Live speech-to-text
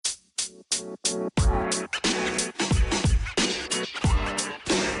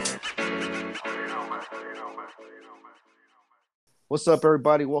What's up,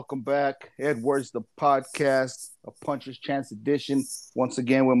 everybody? Welcome back. Edwards, the podcast, a Puncher's Chance edition. Once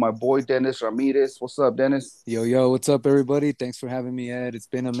again with my boy, Dennis Ramirez. What's up, Dennis? Yo, what's up, everybody? Thanks for having me, Ed. It's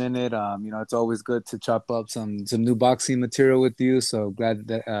been a minute. It's always good to chop up some new boxing material with you. So glad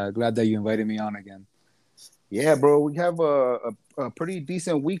that you invited me on again. Yeah, bro. We have a pretty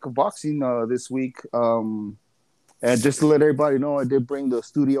decent week of boxing this week. And just to let everybody know, I did bring the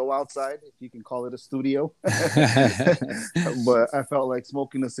studio outside, if you can call it a studio. But I felt like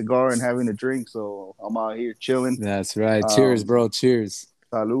smoking a cigar and having a drink, so I'm out here chilling. That's right. Cheers, bro. Cheers.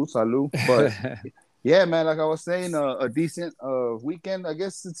 Salud. But yeah, man, like I was saying, a decent weekend. I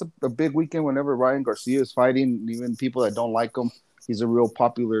guess it's a big weekend whenever Ryan Garcia is fighting. Even people that don't like him, he's a real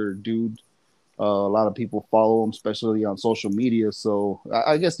popular dude. A lot of people follow him, especially on social media. So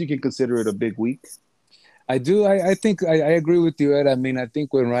I guess you can consider it a big week. I do. I think I agree with you, Ed. I mean, I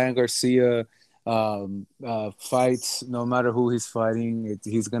think when Ryan Garcia fights, no matter who he's fighting,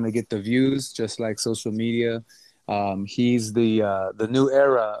 he's gonna get the views, just like social media. He's the new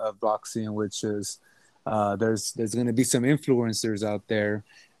era of boxing, which is there's gonna be some influencers out there,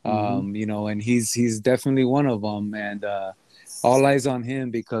 and he's definitely one of them, and all eyes on him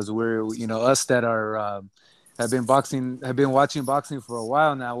because we're us that are have been watching boxing for a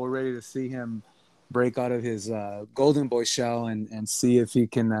while now. We're ready to see him break out of his golden boy shell and see if he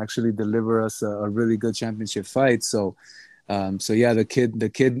can actually deliver us a really good championship fight. So yeah, the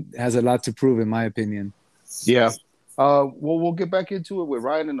kid has a lot to prove, in my opinion. Yeah. Well, we'll get back into it with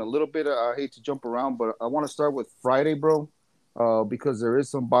Ryan in a little bit. I hate to jump around, but I want to start with Friday, bro, because there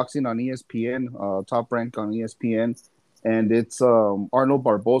is some boxing on ESPN, Top Rank on ESPN, and it's Arnold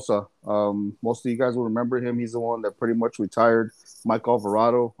Barboza. Most of you guys will remember him. He's the one that pretty much retired Mike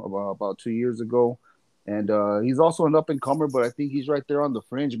Alvarado about 2 years ago. And he's also an up-and-comer, but I think he's right there on the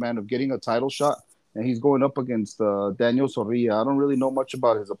fringe, man, of getting a title shot. And he's going up against Daniel Zorrilla. I don't really know much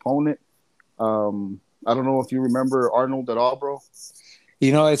about his opponent. I don't know if you remember Arnold at all, bro.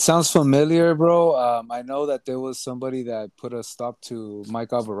 It sounds familiar, bro. I know that there was somebody that put a stop to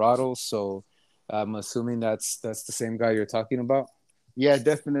Mike Alvarado, so I'm assuming that's the same guy you're talking about. Yeah,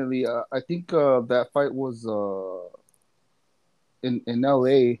 definitely. I think that fight was in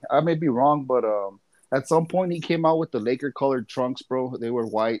LA. I may be wrong, but at some point he came out with the Laker colored trunks, bro. They were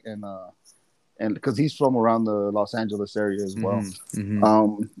white and because he's from around the Los Angeles area as well. Mm-hmm,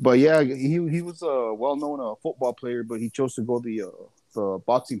 mm-hmm. But yeah, he was a well known football player, but he chose to go the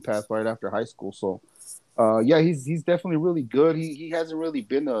boxing path right after high school. So yeah, he's definitely really good. He hasn't really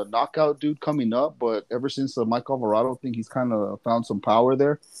been a knockout dude coming up, but ever since the Mike Alvarado thing, he's kind of found some power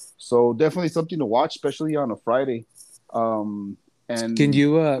there. So definitely something to watch, especially on a Friday. And Can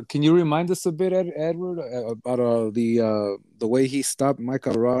you remind us a bit, Edward, about the way he stopped Mike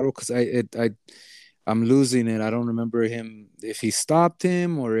Alvarado? Because I'm losing it. I don't remember him if he stopped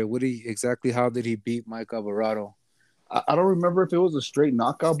him or how did he beat Mike Alvarado? I don't remember if it was a straight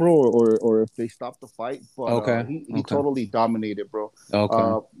knockout, bro, or if they stopped the fight, but Okay. He totally dominated, bro.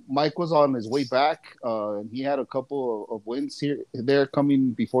 Okay. Mike was on his way back. He had a couple of wins there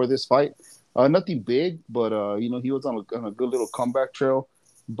coming before this fight. Nothing big, but he was on a good little comeback trail.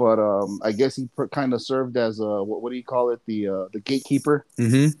 But I guess he kind of served as what do you call it, the gatekeeper.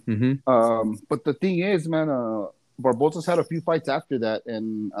 Mm-hmm. Mm-hmm. But the thing is, man, Barboza's had a few fights after that,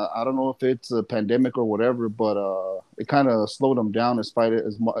 and I don't know if it's a pandemic or whatever, but it kind of slowed him down as far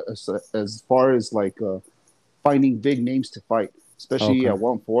as like finding big names to fight, especially at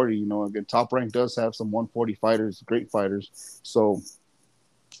 140. Again, Top Rank does have some 140 fighters, great fighters. So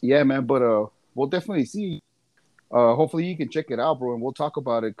yeah, man, but we'll definitely see. Hopefully you can check it out, bro, and we'll talk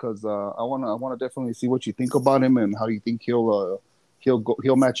about it because I wanna definitely see what you think about him and how you think he'll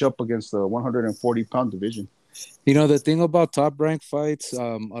match up against the 140-pound division. The thing about Top Rank fights,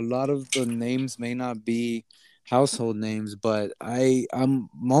 a lot of the names may not be household names, but I'm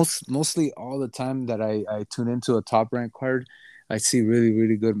mostly all the time that I tune into a Top Rank card, I see really,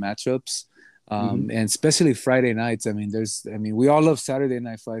 really good matchups. And especially Friday nights. I mean, we all love Saturday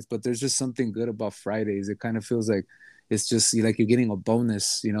night fights, but there's just something good about Fridays. It kind of feels like it's just like you're getting a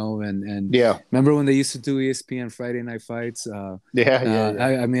bonus, and Yeah. remember when they used to do ESPN Friday night fights?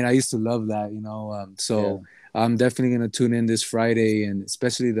 Yeah. I mean, I used to love that, so Yeah. I'm definitely going to tune in this Friday, and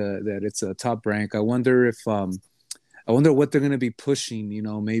especially that it's a Top Rank. I wonder what they're going to be pushing,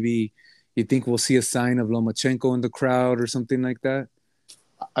 maybe you think we'll see a sign of Lomachenko in the crowd or something like that.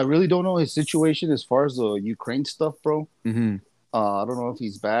 I really don't know his situation as far as the Ukraine stuff, bro. Mm-hmm. I don't know if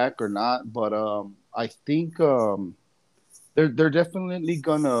he's back or not, but I think they're definitely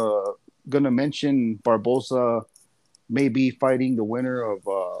gonna gonna mention Barboza maybe fighting the winner of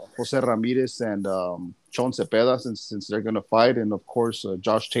Jose Ramirez and Chon Cepeda, since they're gonna fight, and of course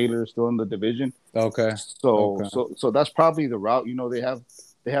Josh Taylor is still in the division. Okay. So Okay. that's probably the route.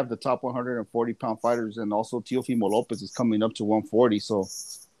 They have the top 140-pound fighters, and also Teofimo Lopez is coming up to 140. So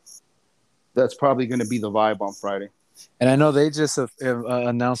that's probably going to be the vibe on Friday. And I know they just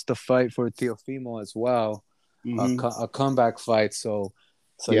announced the fight for Teofimo as well, Mm-hmm. a comeback fight. So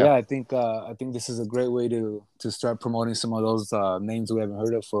Yeah, yeah, I think this is a great way to start promoting some of those names we haven't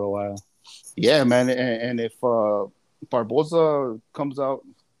heard of for a while. yeah, man. And if Barboza comes out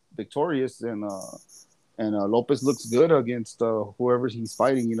victorious and Lopez looks good against whoever he's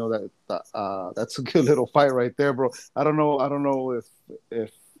fighting, that's a good little fight right there, bro. I don't know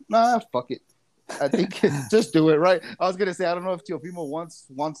if nah, fuck it. I think just do it, right? I was gonna say I don't know if Teofimo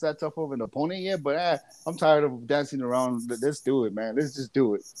wants that tough of an opponent yet, but I'm tired of dancing around. Let's do it, man. Let's just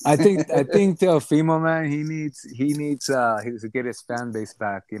do it. I think Teofimo, man, he needs to get his fan base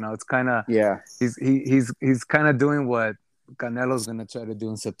back. It's kind of Yeah. he's kind of doing what Canelo's gonna try to do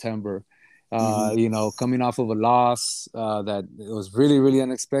in September. Mm-hmm. Coming off of a loss that it was really really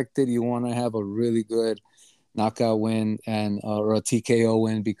unexpected. You want to have a really good knockout win and or a TKO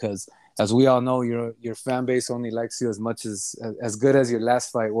win because as we all know, your fan base only likes you as much as good as your last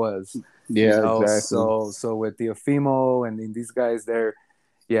fight was. Yeah, exactly. So with Teofimo and these guys,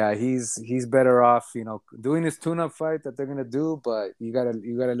 yeah, he's better off, doing this tune-up fight that they're gonna do. But you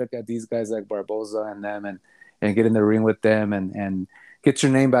gotta look at these guys like Barboza and them and get in the ring with them and get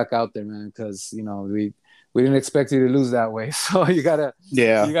your name back out there, man. Because we didn't expect you to lose that way, so you gotta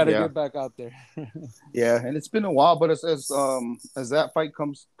Yeah, you gotta yeah. get back out there. Yeah, and it's been a while, but as that fight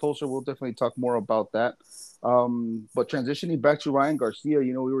comes closer, we'll definitely talk more about that. But transitioning back to Ryan Garcia,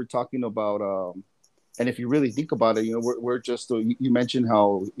 we were talking about, and if you really think about it, we're just you mentioned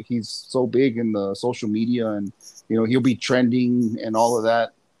how he's so big in the social media, and he'll be trending and all of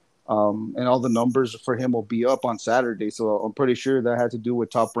that, and all the numbers for him will be up on Saturday. So I'm pretty sure that had to do with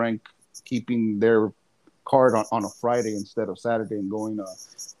Top Rank keeping their card on a Friday instead of Saturday and going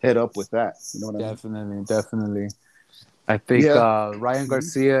head up with that. You know what I mean? Definitely. I think Yeah. Ryan Mm-hmm.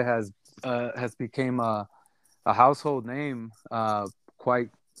 Garcia has become a household name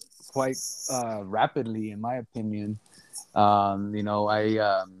quite rapidly, in my opinion. I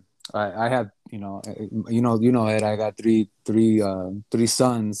have Ed, I got three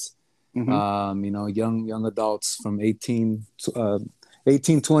sons. Mm-hmm. Young adults from 18,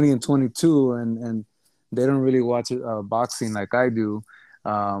 20, and 22, and they don't really watch boxing like I do.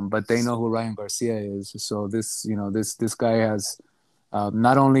 But they know who Ryan Garcia is. So this guy has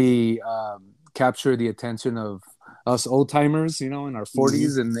not only captured the attention of us old timers, in our Mm-hmm.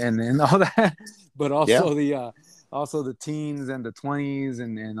 40s and all that, but Yeah. also the teens and the 20s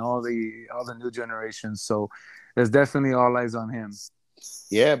and all the new generations. So there's definitely all eyes on him.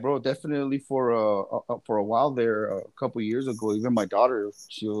 Yeah, bro. Definitely for a while there, a couple years ago, even my daughter,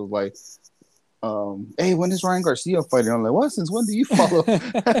 she was like, "Hey, when is Ryan Garcia fighting?" I'm like, "What? Since when do you follow?"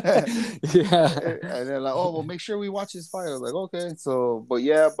 Yeah. And they're like, "Oh, well, make sure we watch his fight." I was like, "Okay." So, but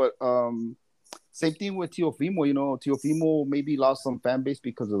yeah, but same thing with Teofimo. Teofimo maybe lost some fan base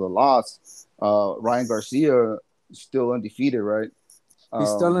because of the loss. Ryan Garcia is still undefeated, right? He's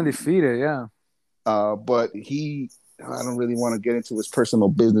still Um, undefeated, yeah. but I don't really want to get into his personal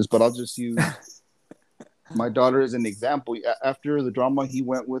business, but I'll just use my daughter as an example. After the drama he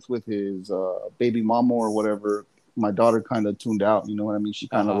went with his baby mama or whatever, my daughter kind of tuned out. You know what I mean?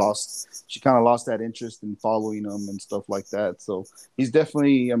 Uh-huh. She kind of lost that interest in following him and stuff like that. So he's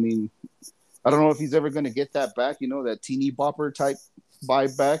definitely. I mean, I don't know if he's ever going to get that back. That teeny bopper type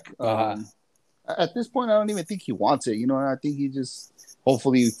vibe back. Uh-huh. At this point, I don't even think he wants it. I think he just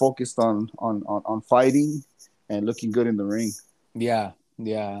hopefully focused on fighting and looking good in the ring. Yeah,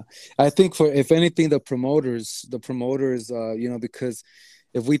 yeah. I think for if anything, the promoters, because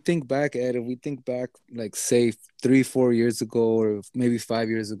if we think back, Ed, if we think back, like say 3, 4 years ago, or maybe 5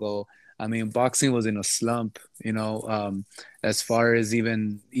 years ago, I mean, boxing was in a slump. As far as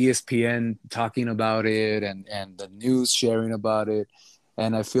even ESPN talking about it and the news sharing about it,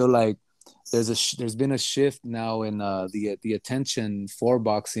 and I feel like there's been a shift now in the attention for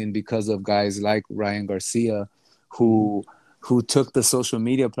boxing because of guys like Ryan Garcia, Mm-hmm. who who took the social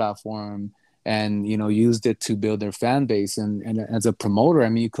media platform and used it to build their fan base and as a promoter, I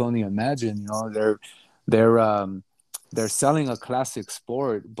mean, you can only imagine, they're um they're selling a classic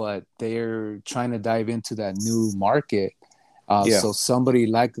sport, but they're trying to dive into that new market. Yeah. So somebody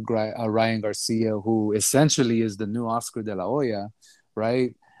like a Ryan Garcia, who essentially is the new Oscar de la Hoya,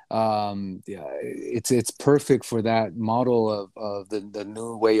 right? Yeah, it's perfect for that model of the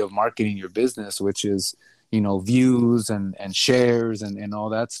new way of marketing your business, which is, views and shares and all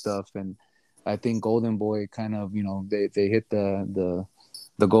that stuff. And I think Golden Boy kind of, they hit the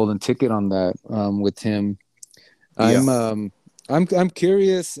golden ticket on that, with him. Yeah. I'm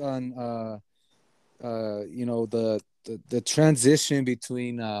curious on the transition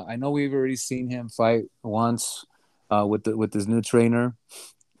between, I know we've already seen him fight once with his new trainer.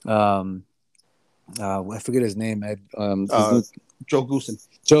 um I forget his name. His Uh, new Joe Goosen.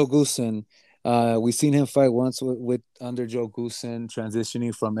 Joe Goosen. We've seen him fight once with under Joe Goosen,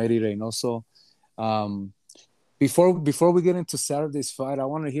 transitioning from Eddie Reynoso. Um, before we get into Saturday's fight, I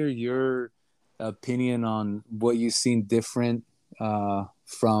want to hear your opinion on what you've seen different,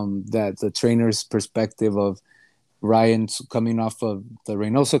 from the trainer's perspective of Ryan coming off of the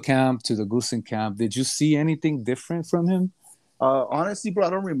Reynoso camp to the Goosen camp. Did you see anything different from him? Honestly, bro, I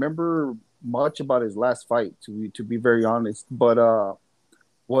don't remember much about his last fight, to be very honest. But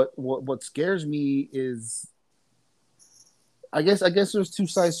what scares me is, I guess there's two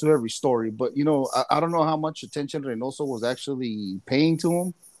sides to every story. But I don't know how much attention Reynoso was actually paying to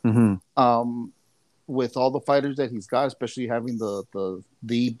him. Mm-hmm. With all the fighters that he's got, especially having the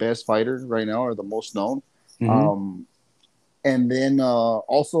best fighter right now, or the most known. Mm-hmm. And then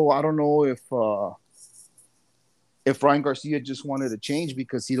also, I don't know if Ryan Garcia just wanted to change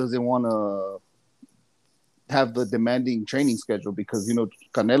because he doesn't want to have the demanding training schedule, because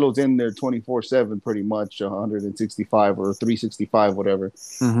Canelo's in there 24/7 pretty much, 165 or 365, whatever.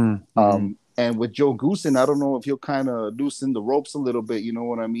 Mm-hmm. Mm-hmm. And with Joe Goosen, I don't know if he'll kind of loosen the ropes a little bit, you know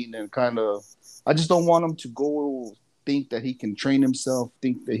what I mean? And kind of, I just don't want him to go think that he can train himself,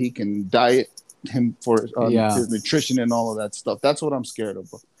 think that he can diet him for Yeah. his nutrition and all of that stuff. That's what I'm scared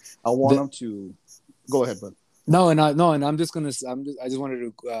of. I want him to go ahead, bud. No, and I'm just gonna. I just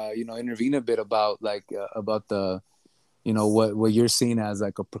wanted to, intervene a bit about about the, what you're seeing as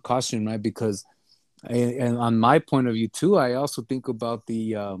like a precaution, right? Because, and on my point of view too, I also think about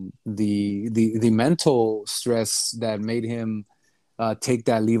the mental stress that made him take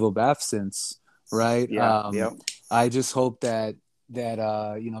that leave of absence, right? Yeah, yeah. I just hope that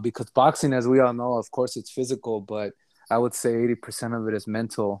because boxing, as we all know, of course, it's physical, but I would say 80% of it is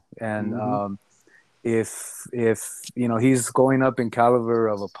mental, and Mm-hmm. if he's going up in caliber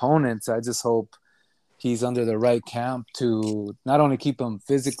of opponents, I just hope he's under the right camp to not only keep him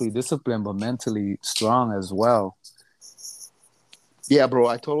physically disciplined but mentally strong as well. Yeah, bro,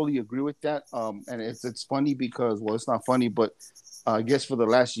 I totally agree with that. And it's funny because, well, it's not funny, but I guess for the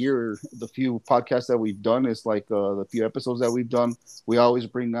last year, the few podcasts that we've done, is like the few episodes that we've done, we always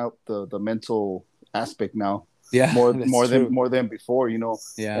bring out the mental aspect now, Yeah, more that's more than true. more than before. And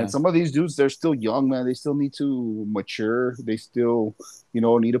Yeah. some of these dudes, they're still young, man. They still need to mature. They still,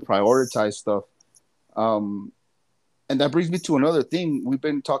 need to prioritize stuff. Um, and that brings me to another thing. We've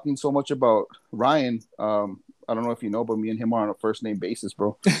been talking so much about Ryan. I don't know if you know, but me and him are on a first name basis,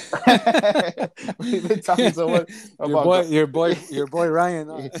 bro. We've been talking so much your about, boy, your boy, your boy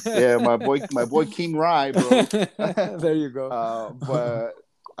Ryan. yeah, my boy King Rye, bro. There you go. But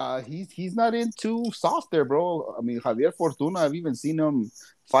he's not in too soft there, bro. I mean, Javier Fortuna, I've even seen him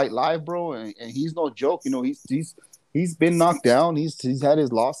fight live, bro, and he's no joke. He's been knocked down. He's had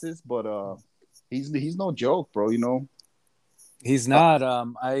his losses, but he's no joke, bro. He's Uh, not.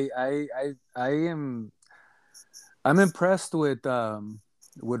 I'm impressed with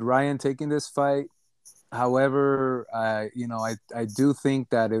Ryan taking this fight. However, I do think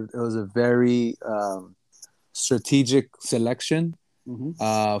that it was a very strategic selection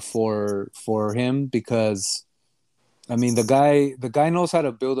mm-hmm. for him, because I mean the guy knows how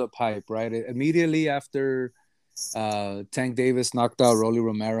to build up hype, right? Immediately after Tank Davis knocked out Rolly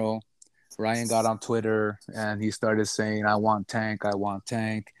Romero, Ryan got on Twitter and he started saying, "I want Tank, I want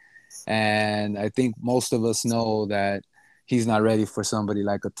Tank." And I think most of us know that he's not ready for somebody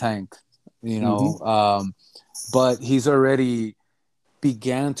like a Tank, you Mm-hmm. know. But he's already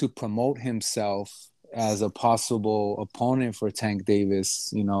began to promote himself as a possible opponent for Tank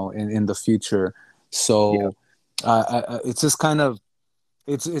Davis, in the future. Yeah. So it's just kind of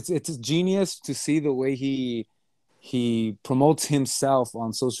it's genius to see the way he promotes himself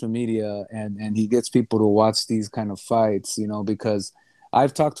on social media, and he gets people to watch these kind of fights, because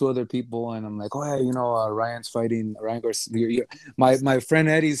I've talked to other people and I'm like, oh, hey, Ryan's fighting Ryan Garcia. My friend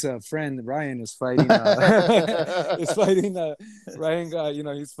Eddie's friend Ryan is fighting is fighting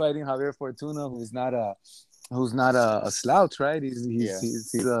Ryan. He's fighting Javier Fortuna, who's not a slouch, right? Yeah.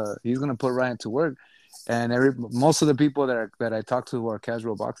 He's gonna put Ryan to work. And most of the people that I talk to who are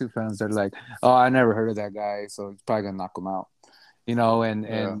casual boxing fans, they're like, "Oh, I never heard of that guy, so he's probably gonna knock him out." and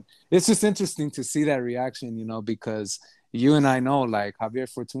Yeah. it's just interesting to see that reaction, because you and I know, like, Javier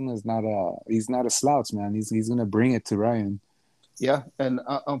Fortuna is he's not a slouch, man. He's gonna bring it to Ryan. Yeah, and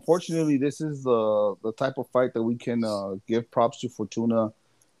unfortunately, this is the type of fight that we can give props to Fortuna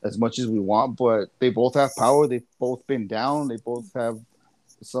as much as we want. But they both have power. They've both been down. They both have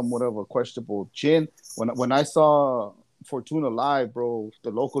somewhat of a questionable chin. When I saw Fortuna live, bro, the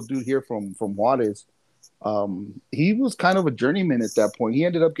local dude here from Juarez, he was kind of a journeyman at that point. He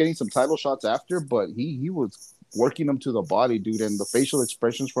ended up getting some title shots after, but he was working him to the body, dude. And the facial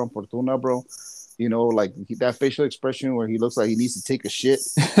expressions from Fortuna, bro, like that facial expression where he looks like he needs to take a shit.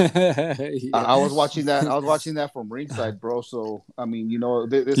 Yeah. I was watching that. I was watching that from ringside, bro. So I mean,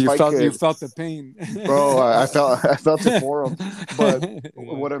 this You fight felt you could, felt the pain. bro. I felt I felt it for him. But Yeah.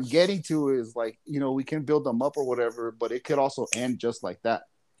 what I'm getting to is like, we can build them up or whatever, but it could also end just like that.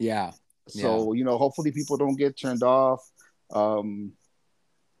 Yeah. Yeah. So hopefully people don't get turned off. Um,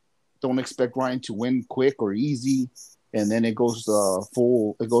 don't expect Ryan to win quick or easy, and then it goes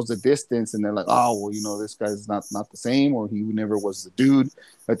full. It goes the distance, and they're like, oh well, this guy's not the same, or he never was the dude.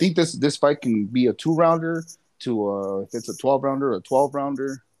 I think this fight can be a 2 rounder to if it's a 12 rounder, a 12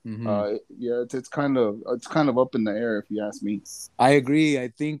 rounder. Hmm. Yeah, it's kind of up in the air if you ask me. I agree. I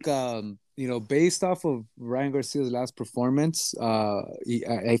think based off of Ryan Garcia's last performance, I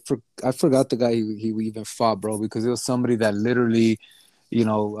forgot the guy he even fought, bro, because it was somebody that literally,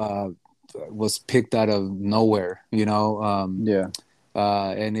 was picked out of nowhere, Yeah,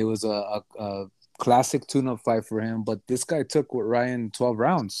 and it was a classic tune-up fight for him. But this guy took Ryan 12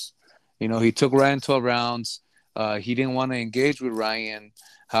 rounds. He took Ryan 12 rounds. He didn't want to engage with Ryan.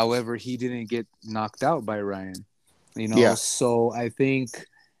 However, he didn't get knocked out by Ryan. yeah, So I think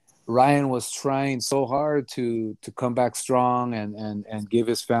Ryan was trying so hard to come back strong and give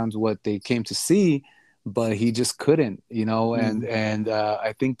his fans what they came to see, but he just couldn't, mm-hmm. and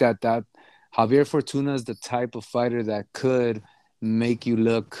I think that Javier Fortuna is the type of fighter that could make you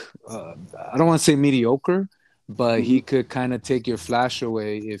look, I don't want to say mediocre, but Mm-hmm. he could kind of take your flash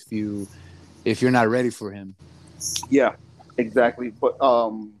away if you're not ready for him. Yeah, exactly.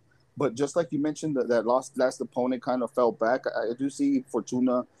 But just like you mentioned, that last opponent kind of fell back. I do see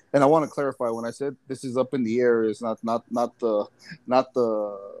Fortuna, and I want to clarify when I said this is up in the air. It's not the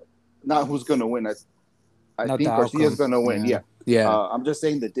not who's gonna win. I Not the think Garcia is outcome. gonna win. Yeah. Yeah. Yeah. I'm just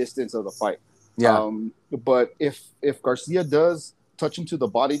saying the distance of the fight. Yeah. But if Garcia does touch him to the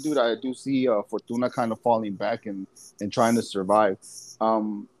body, dude, I do see Fortuna kind of falling back and trying to survive.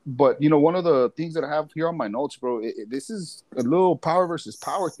 But one of the things that I have here on my notes, bro, this is a little power versus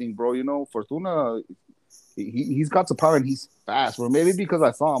power thing, bro. Fortuna, he's got some power and he's fast, bro. Maybe because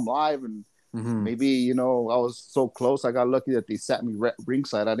I saw him live and Hmm. maybe I was so close. I got lucky that they sat me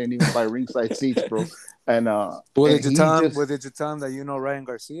ringside. I didn't even buy ringside seats, bro. And What and did you he tell him? just What did you tell him that Ryan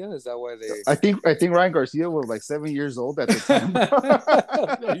Garcia? Is that why they? I think Ryan Garcia was like 7 years old at the time.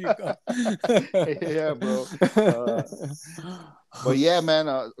 There you Yeah, bro. Uh, go. but yeah, man,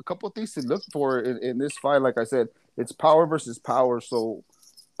 a couple of things to look for in this fight. Like I said, it's power versus power. So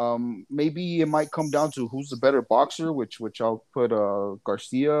maybe it might come down to who's the better boxer, which I'll put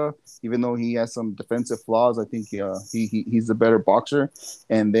Garcia, even though he has some defensive flaws. I think he's the better boxer,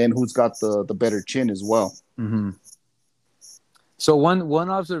 and then who's got the better chin as well. Hmm. So one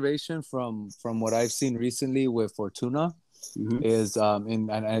observation from what I've seen recently with Fortuna Mm-hmm. is and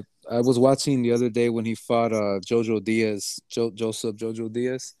I was watching the other day when he fought Joseph Jojo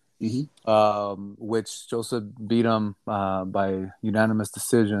Diaz, Mm-hmm. which Joseph beat him by unanimous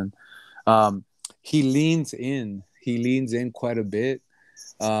decision. Um, he leans in quite a bit.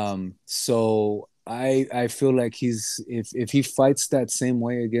 So I feel like if he fights that same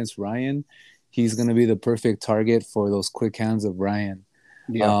way against Ryan, he's gonna be the perfect target for those quick hands of Ryan.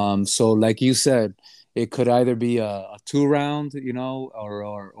 Yeah. So like you said, it could either be a 2 round,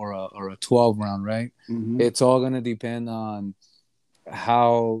 or a 12 round, right? Mm-hmm. It's all gonna depend on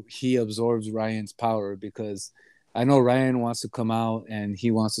how he absorbs Ryan's power, because I know Ryan wants to come out and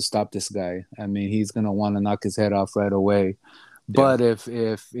he wants to stop this guy. I mean, he's gonna want to knock his head off right away. Yeah. But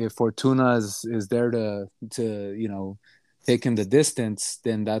if Fortuna is there to take him the distance,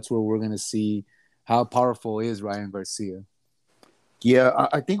 then that's where we're gonna see how powerful is Ryan Garcia. Yeah,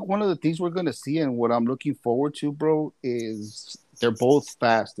 I think one of the things we're gonna see and what I'm looking forward to, bro, is they're both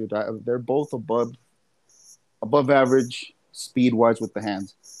fast, dude. They're both above average speed wise with the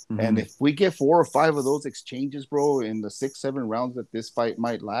hands. And Mm-hmm. if we get 4 or 5 of those exchanges, bro, in the 6, 7 rounds that this fight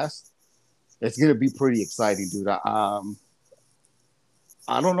might last, it's gonna be pretty exciting, dude. I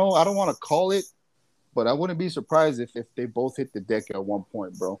don't know. I don't want to call it, but I wouldn't be surprised if they both hit the deck at one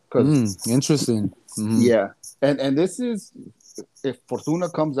point, bro. Because Interesting. Mm-hmm. yeah, and this is if Fortuna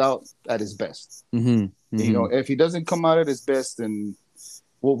comes out at his best. Mm-hmm. Mm-hmm. If he doesn't come out at his best, then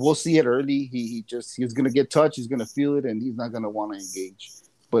we'll see it early. He's gonna get touched, he's gonna feel it, and he's not gonna want to engage.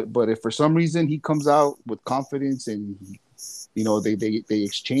 But if for some reason he comes out with confidence and they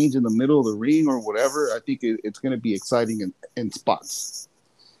exchange in the middle of the ring or whatever, I think it's gonna be exciting in spots.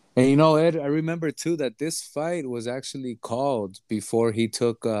 And Ed, I remember too that this fight was actually called before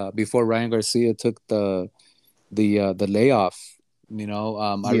before Ryan Garcia took the layoff. I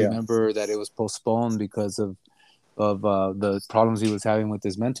Yeah, remember that it was postponed because of the problems he was having with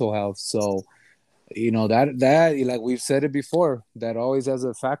his mental health. So that like we've said it before, that always has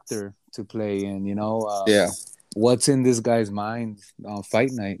a factor to play in. yeah. What's in this guy's mind on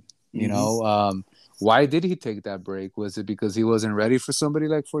fight night? Mm-hmm. Why did he take that break? Was it because he wasn't ready for somebody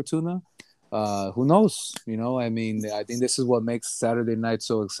like Fortuna? Who knows? I mean, I think this is what makes Saturday night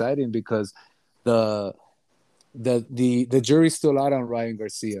so exciting, because the the jury's still out on Ryan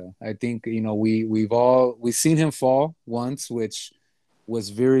Garcia. I think we've seen him fall once, which was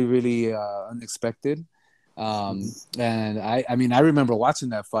very really unexpected. And I mean, I remember watching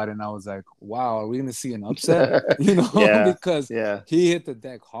that fight and I was like, wow, are we gonna see an upset? Yeah, Because yeah, he hit the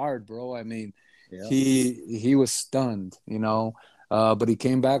deck hard, bro. I mean, yeah. he was stunned, but he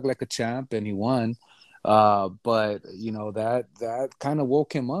came back like a champ and he won. But that kind of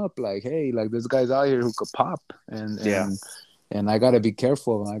woke him up, like, hey, like, there's guys out here who could pop, and Yeah. and I gotta be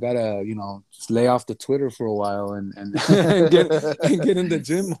careful. I gotta, just lay off the Twitter for a while and get in the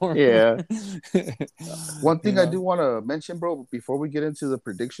gym more. Yeah. One you thing I know. do want to mention, bro, before we get into the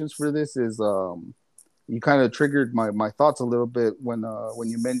predictions for this is you kind of triggered my thoughts a little bit when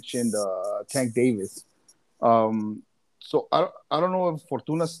you mentioned Tank Davis. So I don't know if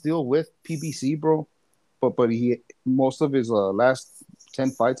Fortuna's still with PBC, bro, but he most of his last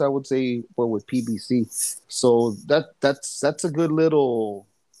 10 fights, I would say, were with PBC. So that's a good little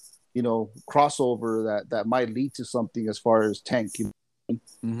crossover that might lead to something as far as Tank.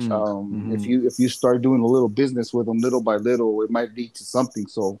 Mm-hmm, If mm-hmm. you start doing a little business with them little by little, it might lead to something.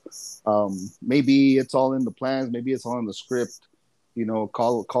 So maybe it's all in the plans, maybe it's all in the script.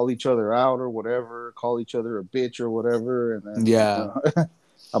 Call each other out or whatever, call each other a bitch or whatever, and then Yeah.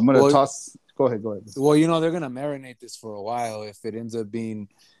 I'm gonna Well, toss. Go ahead, go ahead. well, they're gonna marinate this for a while if it ends up being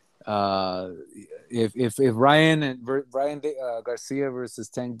uh if Garcia versus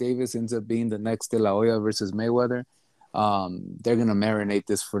Tank Davis ends up being the next De La Hoya versus Mayweather, they're gonna marinate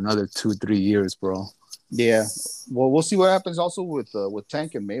this for another 2-3 years, bro. Yeah, well, we'll see what happens also with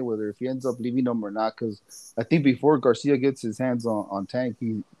Tank and Mayweather if he ends up leaving them or not. Because I think before Garcia gets his hands on Tank,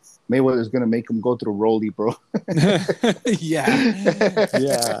 Mayweather's gonna make him go through Rolly, bro. Yeah,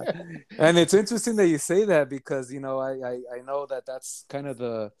 yeah. And it's interesting that you say that, because I know that that's kind of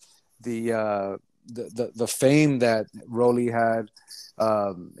the the fame that Rolly had.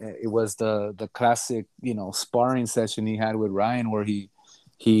 It was the classic sparring session he had with Ryan, where he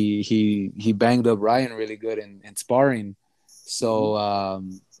banged up Ryan really good in sparring. So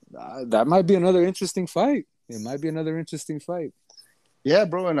that might be another interesting fight. It might be another interesting fight. Yeah,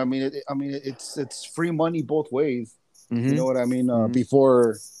 bro, and it's free money both ways. You Mm-hmm. know what I mean? Mm-hmm.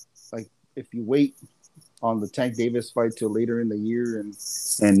 Before, like, if you wait on the Tank Davis fight till later in the year, and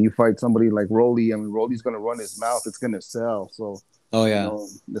you fight somebody like Rolly, I mean, Rolly's gonna run his mouth. It's gonna sell. So, Oh yeah.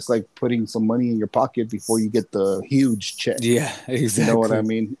 it's like putting some money in your pocket before you get the huge check. Yeah, You know what I exactly.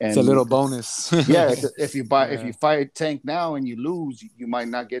 mean? It's a And little bonus. yeah, if Yeah, you fight Tank now and you lose, you might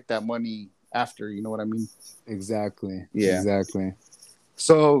not get that money after. You know what I mean? exactly. Yeah. Exactly.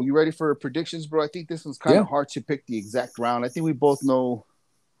 So you ready for predictions, bro? I think this one's kind Yeah. of hard to pick the exact round. I think we both know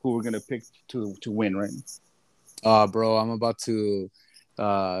who we're gonna pick to win, right? Bro, I'm about to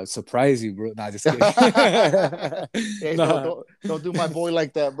surprise you, bro. Nah, just kidding. Hey, Nah, don't do my boy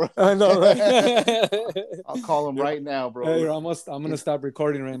like that, bro. I know, right? I'll call him Here, right now, bro. hey, I'm gonna stop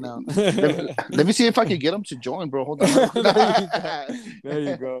recording right now. Let me see if I can get him to join, bro. Hold on. There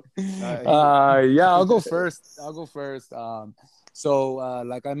you go. There you go. Yeah, I'll go first. So,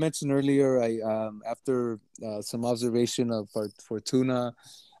 like I mentioned earlier, I after some observation of Fortuna,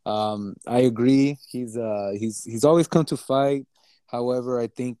 I agree. He's always come to fight. However, I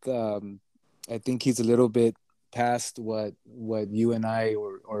think he's a little bit past what you and I,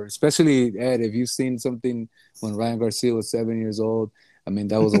 or especially Ed, if you've seen something when Ryan Garcia was 7 years old. I mean,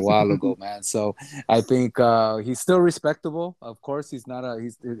 that was a while ago, man. So I think he's still respectable. Of course, it's not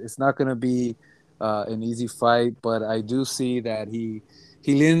going to be an easy fight, but I do see that he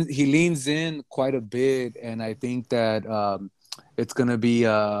leans in quite a bit, and I think that it's going to be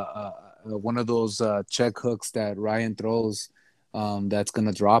one of those check hooks that Ryan throws that's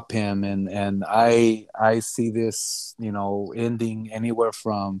gonna drop him, and I see this, ending anywhere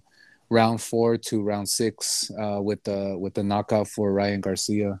from round 4 to round 6, with the knockout for Ryan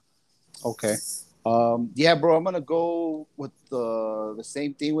Garcia. Okay. Yeah, bro. I'm gonna go with the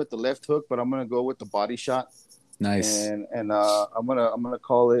same thing with the left hook, but I'm gonna go with the body shot, Nice, and I'm gonna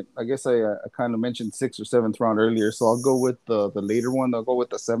call it. I guess I kind of mentioned sixth or seventh round earlier, so I'll go with the later one. I'll go with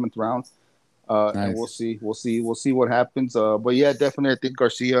the seventh round. And we'll nice. see, we'll see what happens. But yeah, definitely, I think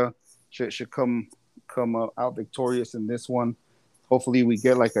Garcia should come out victorious in this one. Hopefully, we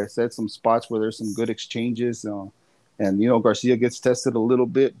get, like I said, some spots where there's some good exchanges, and Garcia gets tested a little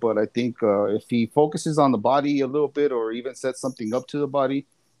bit. But I think if he focuses on the body a little bit, or even sets something up to the body,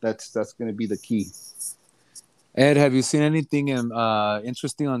 that's going to be the key. Ed, have you seen anything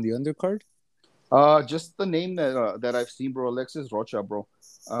interesting on the undercard? Just the name that I've seen, bro. Alexis Rocha, bro.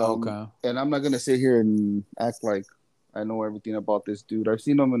 Okay. And I'm not gonna sit here and act like I know everything about this dude. I've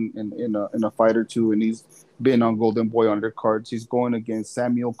seen him in a fight or two, and he's been on Golden Boy undercards. He's going against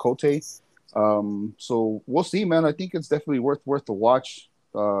Samuel Cote. So we'll see, man. I think it's definitely worth the watch.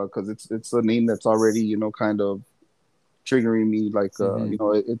 Because it's a name that's already kind of triggering me. Like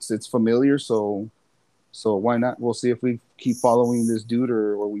Mm-hmm. it's familiar. So why not? We'll see if we keep following this dude,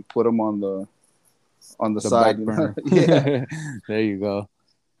 or we put him on the The side, back burner. Yeah, There you go.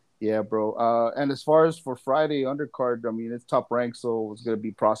 yeah, bro. And as far as for Friday undercard, I mean, it's top rank, so it's gonna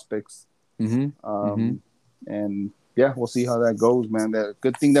be prospects. Mm-hmm. Mm-hmm. Um, and yeah, we'll see how that goes, man. That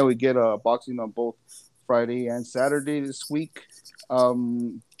good thing that we get boxing on both Friday and Saturday this week.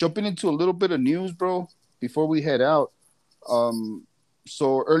 Jumping into a little bit of news, bro, before we head out. Um,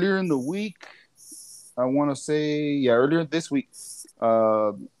 so earlier in the week, I want to say, yeah, earlier this week,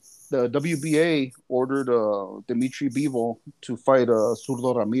 uh, the WBA ordered Dimitri Bivol to fight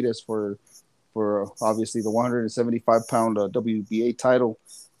Zurdo Ramirez for obviously the 175-pound WBA title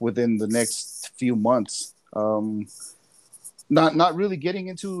within the next few months. Not really getting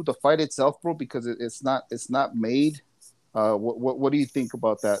into the fight itself, bro, because it's not made. What do you think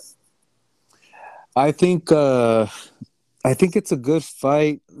about that? I think uh, I think it's a good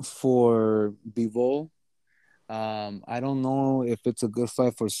fight for Bivol. I don't know if it's a good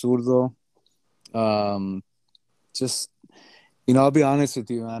fight for Zurdo. Um, just I'll be honest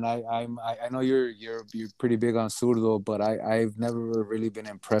with you, man. I know you're pretty big on Zurdo, but I've never really been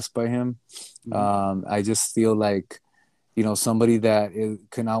impressed by him. Mm-hmm. I just feel like somebody that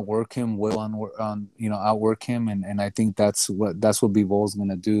can outwork him will outwork him, and I think that's what Bivol's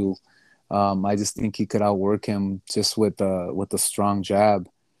gonna do. I just think he could outwork him just with a strong jab.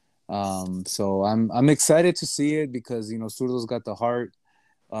 So I'm excited to see it because Zurdo's got the heart.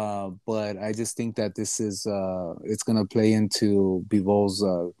 But I just think that this is it's gonna play into Bivol's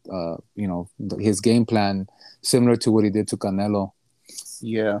his game plan, similar to what he did to Canelo.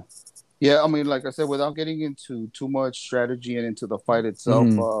 Yeah. Yeah, I mean, like I said, without getting into too much strategy and into the fight itself,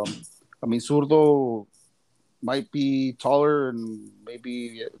 Mm-hmm. I mean, Zurdo might be taller and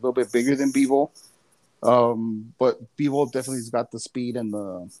maybe a little bit bigger than Bivol, but Bivol definitely has got the speed and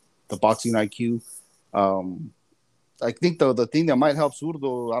the boxing IQ. Um, I think the thing that might help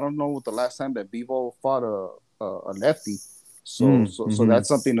Zurdo, I don't know the last time that Bivol fought a lefty, so Mm-hmm. that's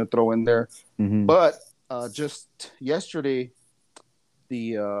something to throw in there. Mm-hmm. But just yesterday,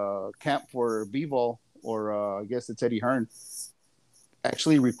 the camp for Bivol, or I guess it's Eddie Hearn,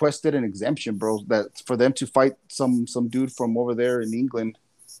 actually requested an exemption, bro, that for them to fight some dude from over there in England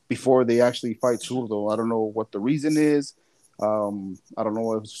before they actually fight Zurdo. I don't know what the reason is. I don't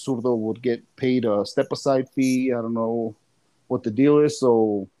know if Zurdo would get paid a step aside fee. I don't know what the deal is.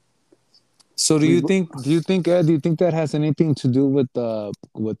 So So we, Ed, do you think that has anything to do with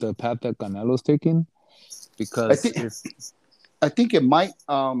the path that Canelo's taking? I Because think if I think it might,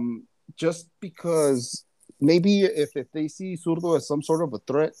 just because maybe if they see Zurdo as some sort of a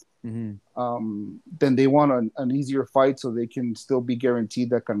threat, mm-hmm, then they want an easier fight so they can still be guaranteed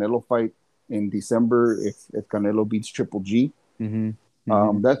that Canelo fight in December if Canelo beats Triple G. mm-hmm,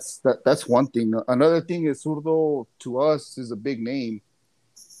 mm-hmm. That's one thing. Another thing is Zurdo to us is a big name,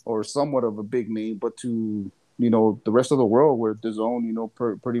 or somewhat of a big name, but to the rest of the world, where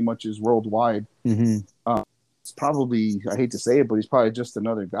DAZN pretty much is worldwide. Mm-hmm. It's probably, I hate to say it, but he's probably just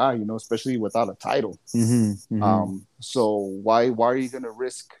another guy, especially without a title. Mm-hmm. Mm-hmm. So why are you going to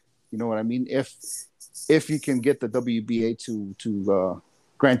risk, what I mean, if you can get the WBA to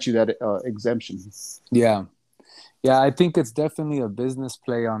grant you that exemption? Yeah. Yeah, I think it's definitely a business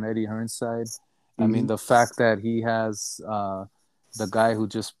play on Eddie Hearn's side. I mean, Mm-hmm. the fact that he has the guy who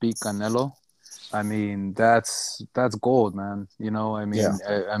just beat Canelo, I mean, that's gold, man. Yeah.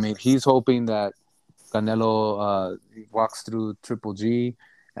 I mean, he's hoping that Canelo walks through Triple G,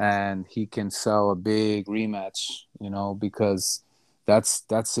 and he can sell a big rematch, because that's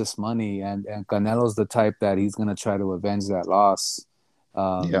just money, and Canelo's the type that he's gonna try to avenge that loss.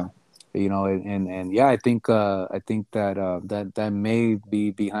 Yeah. Um, and yeah, I think that may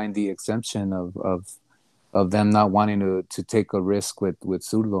be behind the exemption of them not wanting to take a risk with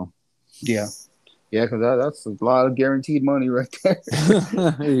Zurdo. Yeah. Yeah, because that's a lot of guaranteed money right there.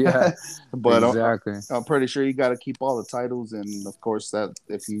 Yeah, But exactly. I'm pretty sure you got to keep all the titles, and of course that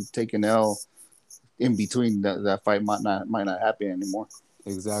if you take an L in between, that fight might not happen anymore.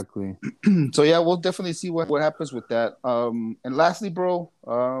 Exactly. So yeah, we'll definitely see what happens with that. And lastly, bro,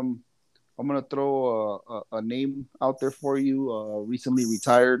 I'm gonna throw a name out there for you. Recently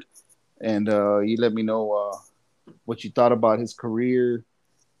retired, and you let me know what you thought about his career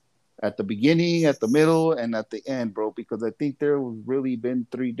at the beginning, at the middle, and at the end, bro. Because I think there have really been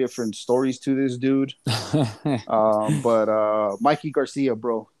three different stories to this dude. But Mikey Garcia,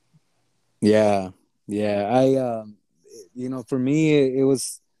 bro. Yeah, yeah. For me, it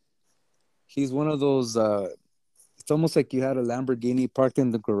was he's one of those. It's almost like you had a Lamborghini parked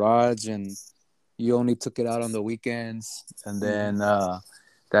in the garage, and you only took it out on the weekends, and Mm-hmm. then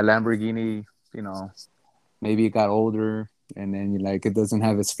that Lamborghini, you know, maybe it got older, and then you like it doesn't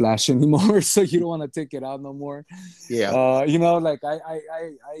have its flash anymore, so you don't want to take it out no more. Yeah, Like I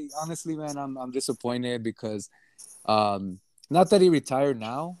honestly, man, I'm disappointed because not that he retired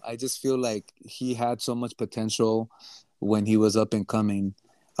now. I just feel like he had so much potential when he was up and coming.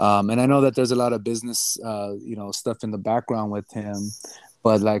 And I know that there's a lot of business, stuff in the background with him.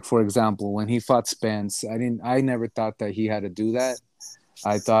 But like, for example, when he fought Spence, I never thought that he had to do that.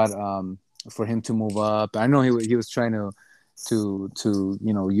 I thought for him to move up, I know he was trying to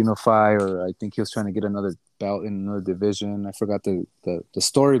unify, or I think he was trying to get another belt in another division. I forgot the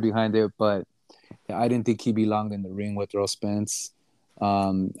story behind it, but I didn't think he belonged in the ring with Earl Spence.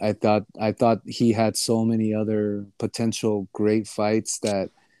 I thought he had so many other potential great fights that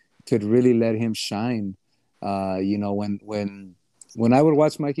could really let him shine. When I would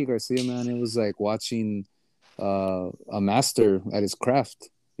watch Mikey Garcia, man, it was like watching a master at his craft.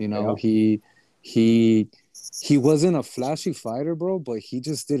 You know, yeah, he he wasn't a flashy fighter, bro, but he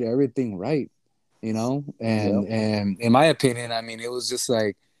just did everything right. yeah, And in my opinion, I mean, it was just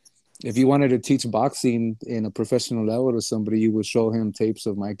like if you wanted to teach boxing in a professional level to somebody, you would show him tapes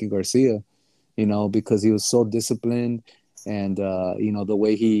of Mikey Garcia, because he was so disciplined, and the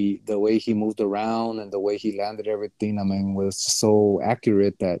way he moved around and the way he landed everything, I mean, was so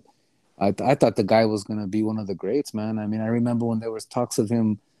accurate that I thought the guy was gonna be one of the greats, man. I mean, I remember when there was talks of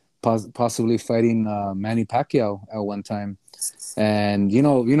him possibly fighting Manny Pacquiao at one time, and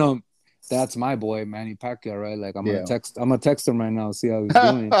that's my boy Manny Pacquiao, right? Like yeah. I'm gonna text him right now, see how he's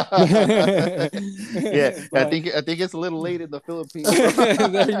doing. Yeah, I But think it's a little late in the Philippines, bro.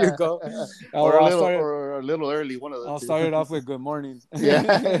 there you go. or a I'll little start it. or a little early, one of the I'll two. start it off with good morning.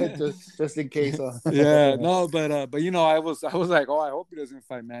 Yeah, just in case. Yeah, no, but I was like, oh, I hope he doesn't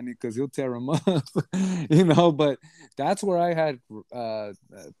fight Manny because he'll tear him up, But that's where I had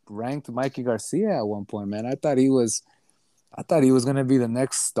ranked Mikey Garcia at one point, man. I thought he was gonna be the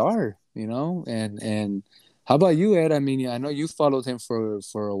next star, And how about you, Ed? I mean, I know you followed him for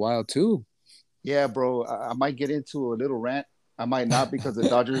a while too. Yeah, bro. I might get into a little rant. I might not because the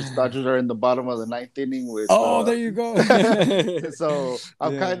Dodgers are in the bottom of the ninth inning with. Oh, there you go. So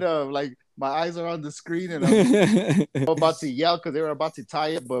I'm Yeah. kind of like my eyes are on the screen and I'm about to yell because they were about to tie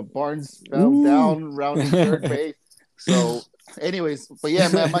it, but Barnes fell Ooh. down rounding third base. So, anyways, but yeah,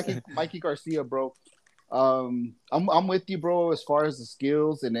 man, Mikey Garcia, bro. I'm with you, bro, as far as the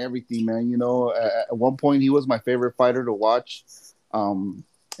skills and everything, man. At one point he was my favorite fighter to watch. Um,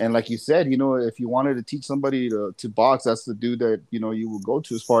 and like you said, if you wanted to teach somebody to box, that's the dude that you would go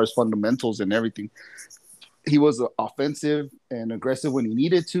to as far as fundamentals and everything. He was offensive and aggressive when he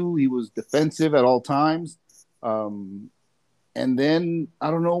needed to. He was defensive at all times. Um, and then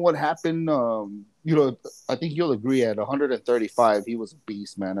I don't know what happened. I think you'll agree at 135, he was a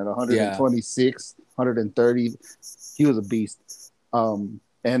beast, man. At Yeah. 126, 130, he was a beast.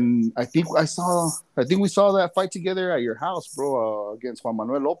 And I think we saw that fight together at your house, bro, against Juan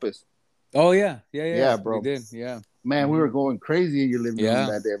Manuel Lopez. Oh yeah, yeah, yeah. Yeah, We bro. did. Yeah. Man, we Hmm. were going crazy in your living room Yeah.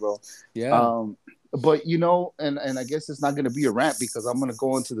 that day, bro. Yeah. Um, but and I guess it's not gonna be a rant because I'm gonna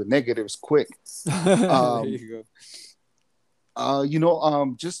go into the negatives quick. There Um, you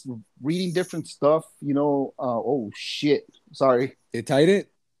go. just reading different stuff, oh shit. Sorry. They tied it.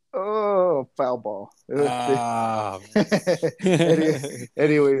 Oh, foul ball. Ah. Any,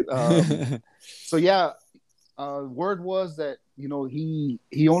 anyways, so yeah, word was that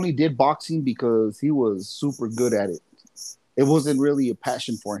he only did boxing because he was super good at it. It wasn't really a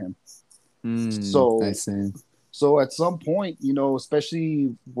passion for him. I So see. so at some point,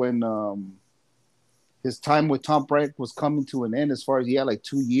 especially when his time with Tom Frank was coming to an end, as far as he had like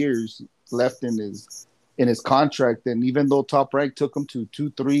 2 years left in his contract, and even though Top Rank took him to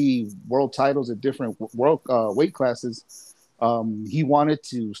 2, 3 world titles at different world weight classes, he wanted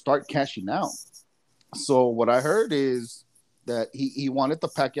to start cashing out. So what I heard is that he wanted the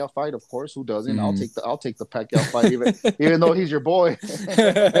Pacquiao fight. Of course, who doesn't? Mm. I'll take the Pacquiao fight, even though he's your boy.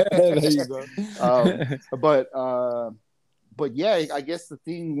 There you go. um, but but yeah, I guess the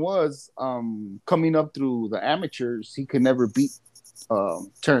thing was, coming up through the amateurs, he could never beat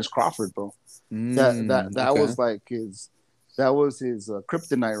Terrence Crawford, bro. That Okay. was like his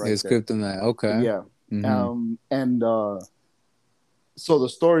kryptonite right His there. kryptonite. Okay. Yeah. Hmm. And so the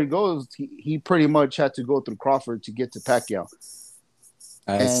story goes, he pretty much had to go through Crawford to get to Pacquiao,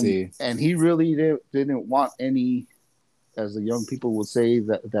 I and see. he really didn't want any, as the young people would say,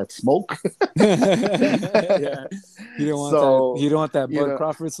 that smoke. Yeah. He don't want that. So He don't want that you Bud know,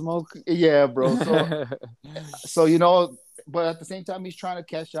 Crawford smoke. yeah, bro. So but at the same time, he's trying to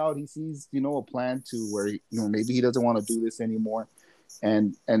cash out. He sees a plan to where maybe he doesn't want to do this anymore,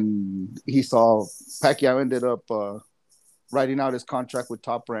 and he saw Pacquiao ended up writing out his contract with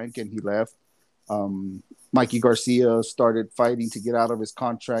Top Rank, and he left. Mikey Garcia started fighting to get out of his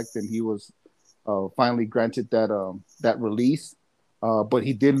contract, and he was finally granted that release. But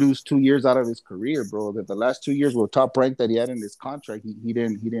he did lose 2 years out of his career, bro. That the last 2 years were Top Rank that he had in his contract. He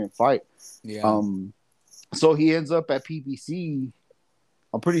didn't fight. Yeah. So he ends up at PBC.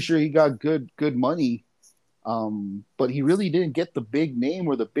 I'm pretty sure he got good money. But he really didn't get the big name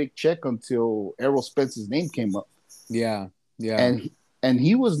or the big check until Errol Spence's name came up. Yeah. Yeah. And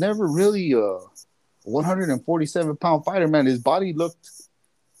he was never really a 147-pound fighter, man. His body looked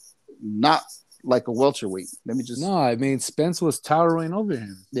not like a welterweight. Let me just No, I mean Spence was towering over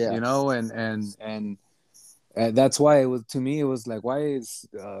him, yeah. and that's why it was, to me, it was like, why is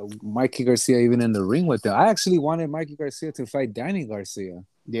Mikey Garcia even in the ring with him? I actually wanted Mikey Garcia to fight Danny Garcia.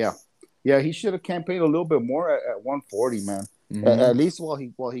 Yeah. Yeah, he should have campaigned a little bit more at 140, man. Hmm. At least while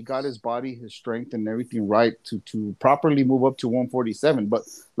he got his body, his strength, and everything right to properly move up to 147. But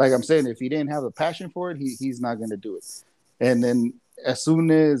like I'm saying, if he didn't have the passion for it, he's not going to do it. And then as soon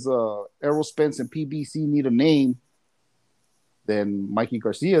as Errol Spence and PBC need a name, then Mikey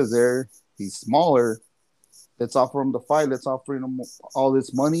Garcia is there. He's smaller. Let's offer him the fight. Let's offer him all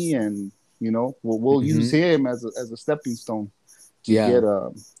this money, and we'll use Hmm. him as a stepping stone to Yeah. get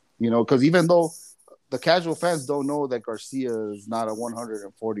because even though the casual fans don't know that Garcia is not a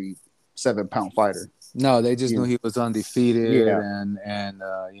 147-pound fighter. No, they just knew You he was undefeated, Yeah, and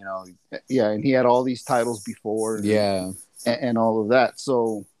yeah, and he had all these titles before, yeah. and all of that.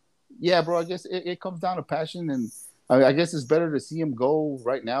 So, yeah, bro, I guess it comes down to passion, and I guess it's better to see him go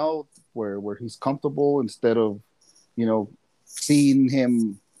right now where he's comfortable instead of seeing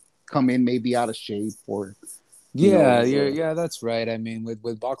him come in maybe out of shape or Yeah, yeah, that's right. I mean,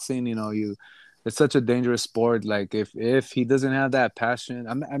 with boxing, it's such a dangerous sport. Like if he doesn't have that passion,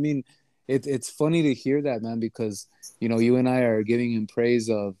 I mean, it's funny to hear that, man, because you and I are giving him praise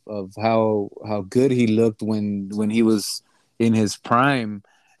of how good he looked when he was in his prime,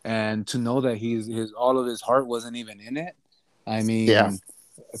 and to know that his all of his heart wasn't even in it. I yeah. mean,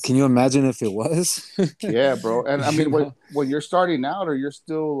 can you imagine if it was? Yeah, bro. And I You mean, know? when you're starting out, or you're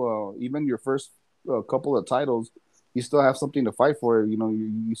still even your first couple of titles, you still have something to fight for.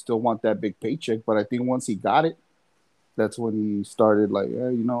 You still want that big paycheck. But I think once he got it, that's when he started like,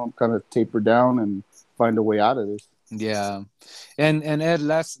 I'm kind of taper down and find a way out of this. Yeah, and Ed,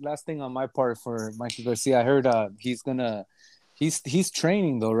 last thing on my part for Mikey Garcia, I heard he's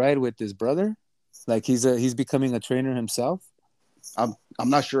training though, right, with his brother, like he's becoming a trainer himself. I'm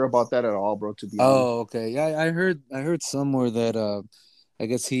not sure about that at all, bro. To be honest. Oh, okay, yeah, I heard somewhere that I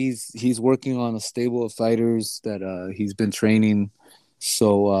guess he's working on a stable of fighters that he's been training,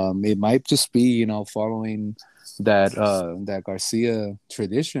 so it might just be following that Garcia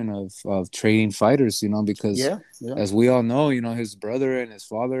tradition of training fighters, because Yeah, yeah. as we all know, his brother and his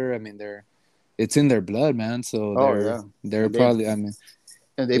father, I mean, it's in their blood, man. So Oh they're yeah. they're And they've probably, I mean,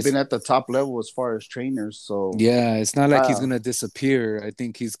 and they've it's been at the top level as far as trainers. So yeah, it's not like he's uh gonna disappear. I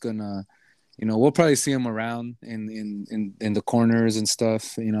think he's gonna, we'll probably see him around in the corners and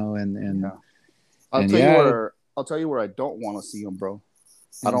stuff, yeah. and yeah. I'll tell you where I don't want to see him, bro.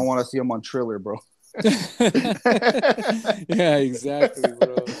 I Hmm. don't want to see him on Triller, bro. Yeah, exactly,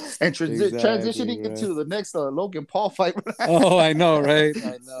 bro. And Exactly, transitioning bro. into the next Logan Paul fight. Oh, I know, right? I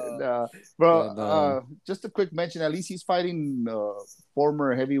And, know. bro, And just a quick mention. At least he's fighting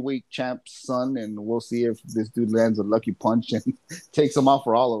former heavyweight champ's son, and we'll see if this dude lands a lucky punch and takes him out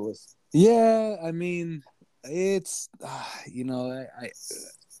for all of us. yeah, I mean, it's you know,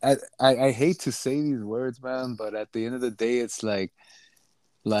 I hate to say these words, man, but at the end of the day, it's like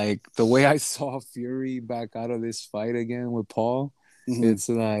the way I saw Fury back out of this fight again with Paul, Mm-hmm. it's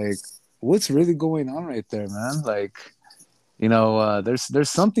like what's really going on right there, man? Like, there's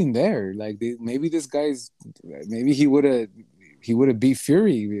something there. Like maybe this guy's maybe he would have beat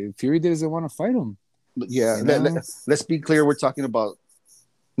Fury. Fury doesn't want to fight him, Yeah, you know? let's be clear. We're talking about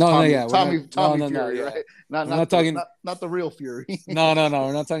No, no, yeah, we're not. No, Tommy no, no, Fury, yeah. right? Not We're not talking. not the real Fury. No, no, no.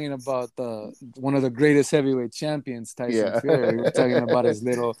 We're not talking about the one of the greatest heavyweight champions, Tyson Yeah. Fury. We're talking about his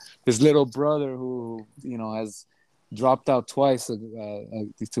little brother who has dropped out twice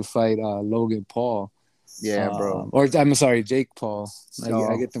to fight Logan Paul, Yeah, bro. or I'm sorry, Jake Paul. I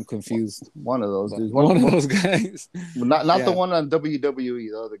No, get them confused, one of those but dudes. one of those guys. Not the Yeah. one on WWE,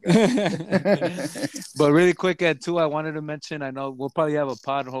 the other guy. But really quick at two, I wanted to mention. I know we'll probably have a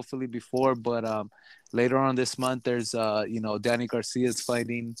pod hopefully before, but later on this month, there's Danny Garcia is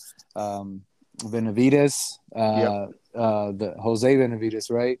fighting Benavides, Yep. the Jose Benavides,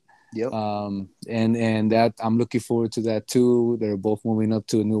 right? Yep. And that I'm looking forward to that too. They're both moving up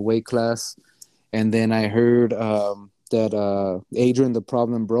to a new weight class, and then I heard that Adrian the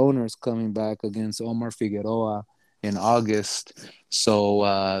Problem Broner is coming back against Omar Figueroa in August.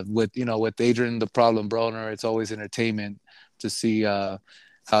 So with Adrian the Problem Broner, it's always entertainment to see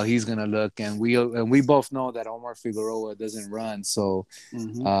how he's gonna look, and we both know that Omar Figueroa doesn't run, so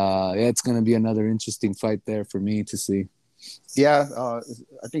Hmm. yeah, it's gonna be another interesting fight there for me to see. Yeah,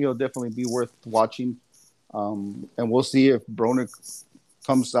 I think it'll definitely be worth watching. And we'll see if Broner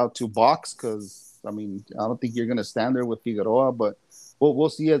comes out to box because I mean I don't think you're gonna stand there with Figueroa, but we'll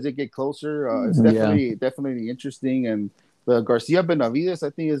see as it get closer. It's Yeah, definitely interesting, and the Garcia Benavides I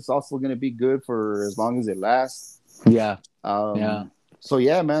think is also gonna be good for as long as it lasts. yeah, yeah. Um, so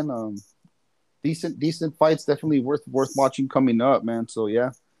yeah, man, decent fights, definitely worth watching coming up, man. So yeah,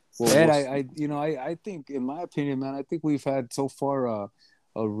 Ed, I think, in my opinion, man, I think we've had so far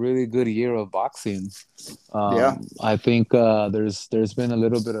a really good year of boxing. yeah. I think there's been a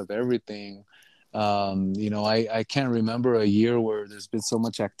little bit of everything. I can't remember a year where there's been so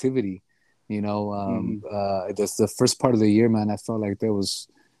much activity. Hmm. That's the first part of the year, man. I felt like there was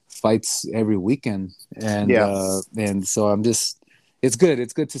fights every weekend, and Yeah. so I'm just. It's good.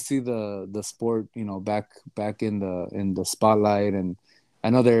 It's good to see the sport, back in the spotlight. And I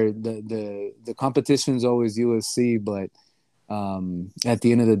know the competition is always UFC, but at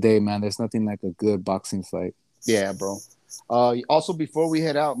the end of the day, man, there's nothing like a good boxing fight. Yeah, bro. Also, before we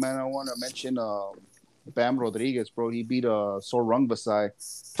head out, man, I want to mention Bam Rodriguez, bro. He beat Zorrilla,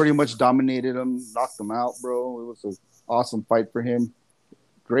 pretty much dominated him, knocked him out, bro. It was an awesome fight for him.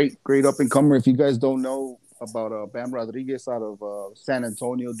 Great up and comer. If you guys don't know about Bam Rodriguez out of San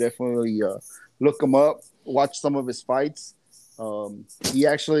Antonio, definitely look him up. Watch some of his fights. He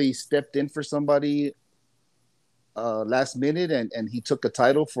actually stepped in for somebody last minute, and he took a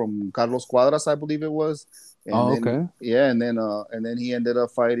title from Carlos Cuadras, I believe it was. And Oh, then okay. yeah, and then he ended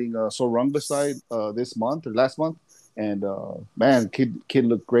up fighting Sorungbaside this month or last month. And man, kid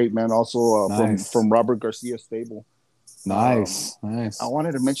looked great, man. Also Nice. from Robert Garcia stable. Um, Nice. I Nice.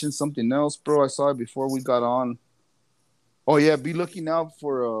 wanted to mention something else, bro. I saw it before we got on. Oh yeah, be looking out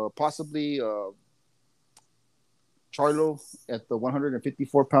for possibly Charlo at the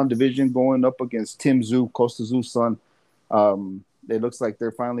 154-pound division going up against Tim Tszyu, Costa Tszyu's son. It looks like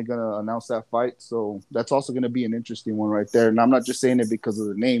they're finally going to announce that fight. So that's also going to be an interesting one right there. And I'm not just saying it because of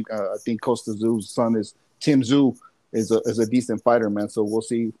the name. I think Costa Tszyu's son is Tim Tszyu is a decent fighter, man. So we'll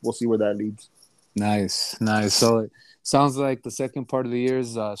see where that leads. Nice. Nice. So it sounds like the second part of the year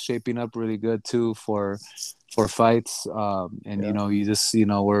is shaping up really good too for fights. And Yeah. you just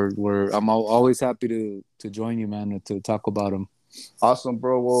I'm always happy to join you, man, to talk about them. Awesome,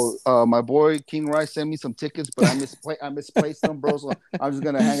 bro. Well, my boy King Rice sent me some tickets, but I misplaced them, bro. So I'm just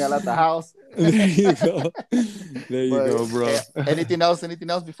gonna hang out at the house. There you go. There you But go, bro. anything else? Anything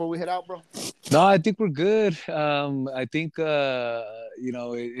else before we head out, bro? No, I think we're good. I think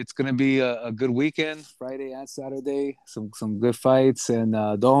it's gonna be a good weekend, Friday and Saturday. Some good fights, and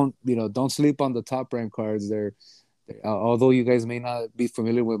don't sleep on the top rank cards. Although you guys may not be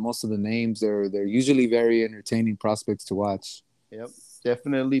familiar with most of the names, they're usually very entertaining prospects to watch. Yep.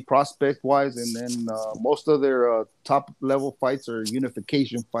 definitely prospect wise, and then most of their top level fights are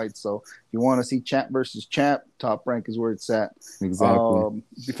unification fights. So if you want to see champ versus champ, Top Rank is where it's at. Exactly.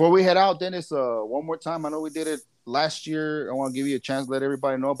 Before we head out, Dennis, one more time. I know we did it last year. I want to give you a chance to let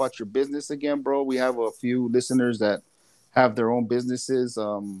everybody know about your business again, bro. We have a few listeners that have their own businesses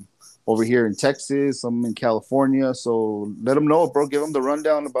over here in Texas, some in California. So let them know, bro. Give them the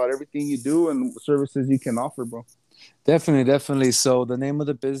rundown about everything you do and services you can offer, bro. Definitely, definitely. So the name of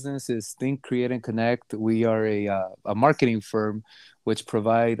the business is Think, Create, and Connect. We are a marketing firm which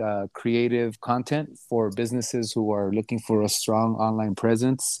provide creative content for businesses who are looking for a strong online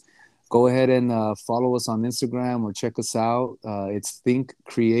presence. Go ahead and follow us on Instagram or check us out. It's Think,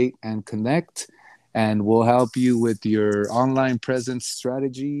 Create, and Connect, and we'll help you with your online presence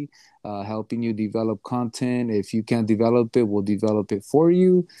strategy, helping you develop content. If you can't develop it, we'll develop it for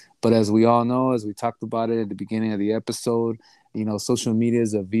you. But as we all know, as we talked about it at the beginning of the episode, you know, social media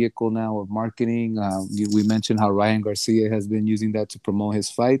is a vehicle now of marketing. We mentioned how Ryan Garcia has been using that to promote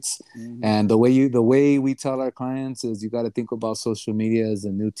his fights. Mm-hmm. And the way we tell our clients is you got to think about social media as a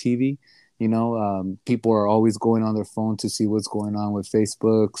new TV. You know, people are always going on their phone to see what's going on with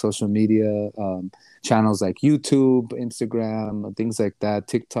Facebook, social media, channels like YouTube, Instagram, things like that,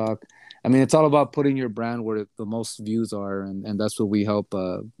 TikTok. I mean, it's all about putting your brand where the most views are, and that's what we help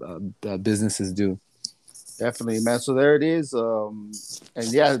businesses do. Definitely, man. So there it is. And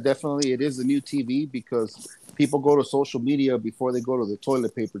yeah, definitely it is a new TV because people go to social media before they go to the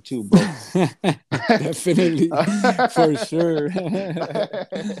toilet paper too, bro. Definitely, for sure,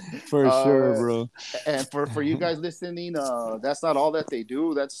 for sure, uh, bro. and for you guys listening, that's not all that they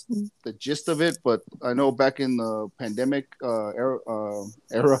do. That's the gist of it. But I know back in the pandemic era,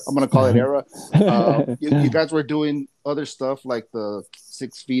 I'm gonna call it era. You guys were doing other stuff like the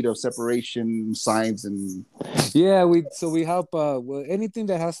 6 feet of separation signs and Yeah, we help well, anything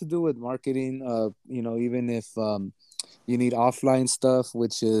that has to do with marketing. You know, even if you need offline stuff,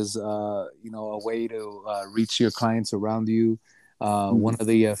 which is you know, a way to reach your clients around you. One of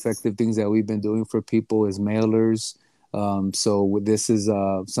the effective things that we've been doing for people is mailers. So this is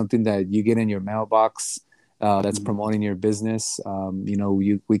something that you get in your mailbox that's promoting your business. You know,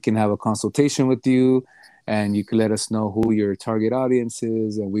 we can have a consultation with you, and you can let us know who your target audience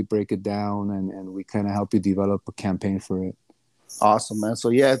is, and we break it down, and we kind of help you develop a campaign for it. awesome, man. So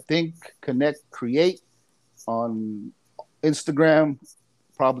yeah, think, connect, create on Instagram,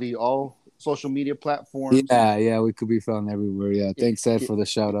 probably all social media platforms. Yeah, we could be found everywhere. Yeah, Get, thanks, Ed, get, for the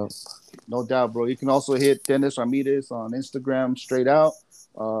shout out. no doubt, bro. You can also hit Dennis Ramirez on Instagram straight out.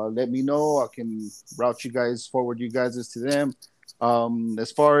 Let me know. I can route you guys, forward you guys to them.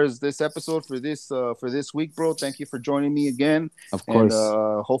 As far as this episode for this week, bro, thank you for joining me again. Of And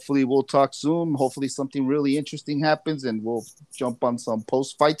course. hopefully we'll talk soon. Hopefully something really interesting happens and we'll jump on some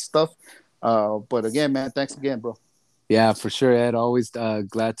post fight stuff. But again, man, thanks again, bro. Yeah, for sure, Ed. Always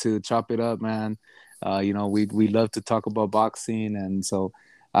glad to chop it up, man. You know, we love to talk about boxing, and so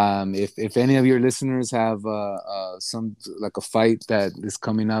if any of your listeners have some like a fight that is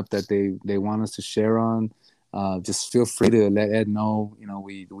coming up that they want us to share on, just feel free to let Ed know. You know,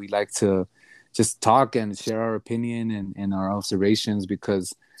 we like to just talk and share our opinion and our observations,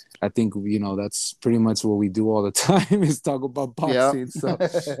 because I think, you know, that's pretty much what we do all the time is talk about Yeah. boxing. So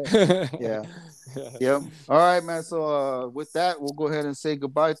Yeah. Yep. All right, man. So with that, we'll go ahead and say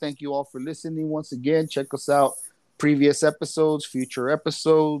goodbye. Thank you all for listening once again. Check us out. Previous episodes, future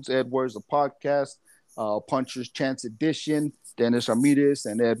episodes. Edwards, a podcast. Puncher's Chance Edition. Dennis Ramirez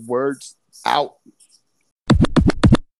and Edwards out.